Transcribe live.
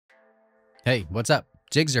Hey, what's up?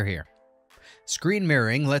 Jigxor here. Screen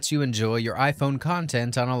mirroring lets you enjoy your iPhone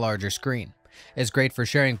content on a larger screen. It's great for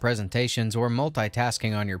sharing presentations or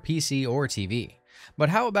multitasking on your PC or TV. But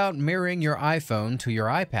how about mirroring your iPhone to your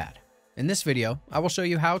iPad? In this video, I will show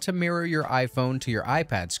you how to mirror your iPhone to your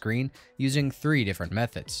iPad screen using 3 different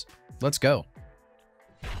methods. Let's go.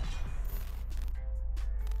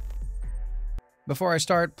 Before I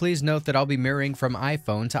start, please note that I'll be mirroring from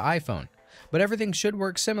iPhone to iPhone. But everything should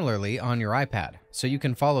work similarly on your iPad, so you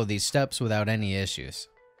can follow these steps without any issues.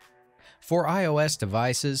 For iOS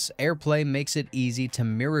devices, AirPlay makes it easy to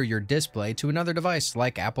mirror your display to another device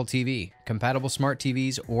like Apple TV, compatible smart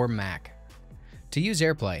TVs, or Mac. To use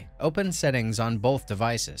AirPlay, open Settings on both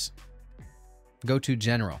devices. Go to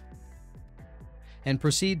General, and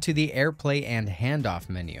proceed to the AirPlay and Handoff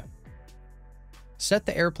menu. Set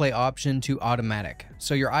the AirPlay option to Automatic,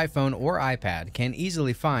 so your iPhone or iPad can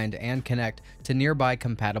easily find and connect to nearby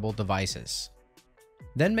compatible devices.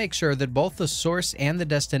 Then make sure that both the source and the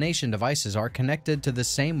destination devices are connected to the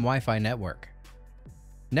same Wi-Fi network.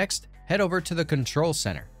 Next, head over to the Control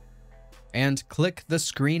Center and click the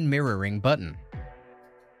Screen Mirroring button.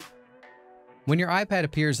 When your iPad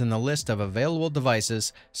appears in the list of available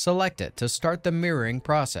devices, select it to start the mirroring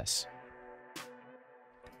process.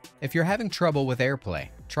 If you're having trouble with AirPlay,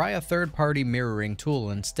 try a third-party mirroring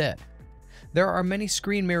tool instead. There are many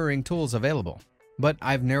screen mirroring tools available, but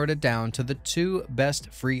I've narrowed it down to the 2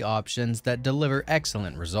 best free options that deliver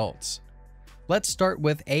excellent results. Let's start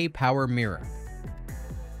with APowerMirror,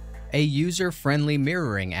 a user-friendly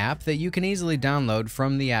mirroring app that you can easily download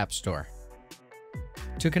from the App Store.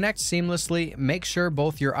 To connect seamlessly, make sure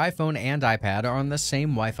both your iPhone and iPad are on the same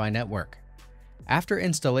Wi-Fi network. After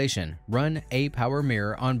installation, run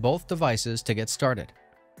APowerMirror on both devices to get started.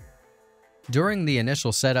 During the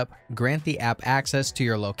initial setup, grant the app access to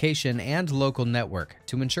your location and local network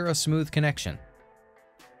to ensure a smooth connection.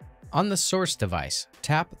 On the source device,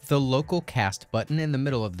 tap the Local Cast button in the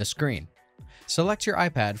middle of the screen. Select your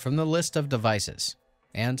iPad from the list of devices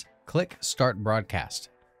and click Start Broadcast.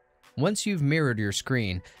 Once you've mirrored your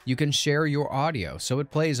screen, you can share your audio so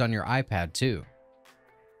it plays on your iPad too.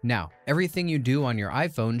 Now, everything you do on your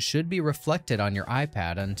iPhone should be reflected on your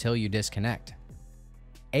iPad until you disconnect.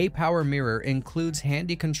 APowerMirror includes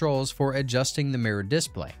handy controls for adjusting the mirror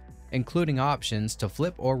display, including options to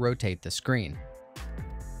flip or rotate the screen.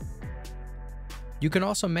 You can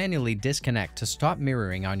also manually disconnect to stop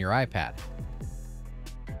mirroring on your iPad.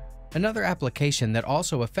 Another application that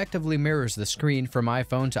also effectively mirrors the screen from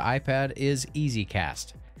iPhone to iPad is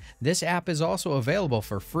EasyCast. This app is also available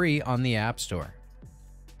for free on the App Store.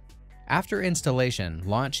 After installation,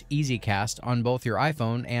 launch EasyCast on both your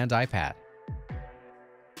iPhone and iPad.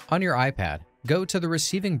 On your iPad, go to the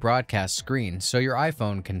receiving broadcast screen so your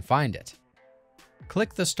iPhone can find it.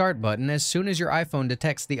 Click the Start button as soon as your iPhone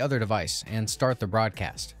detects the other device and start the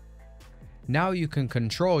broadcast. Now you can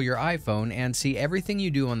control your iPhone and see everything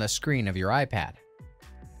you do on the screen of your iPad.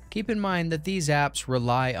 Keep in mind that these apps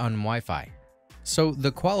rely on Wi-Fi, so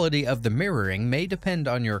the quality of the mirroring may depend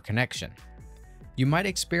on your connection. You might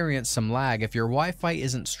experience some lag if your Wi-Fi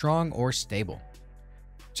isn't strong or stable.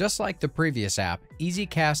 Just like the previous app,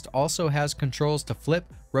 EasyCast also has controls to flip,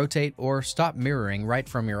 rotate, or stop mirroring right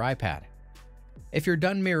from your iPad. If you're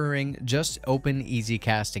done mirroring, just open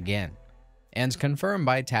EasyCast again and confirm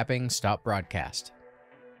by tapping Stop Broadcast.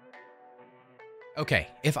 Okay,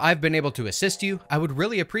 if I've been able to assist you, I would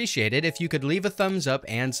really appreciate it if you could leave a thumbs up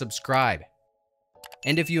and subscribe.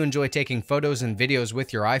 And if you enjoy taking photos and videos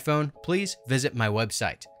with your iPhone, please visit my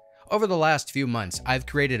website. Over the last few months, I've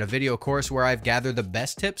created a video course where I've gathered the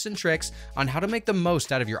best tips and tricks on how to make the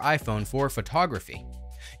most out of your iPhone for photography.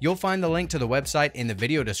 You'll find the link to the website in the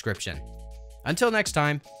video description. Until next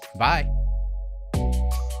time, bye!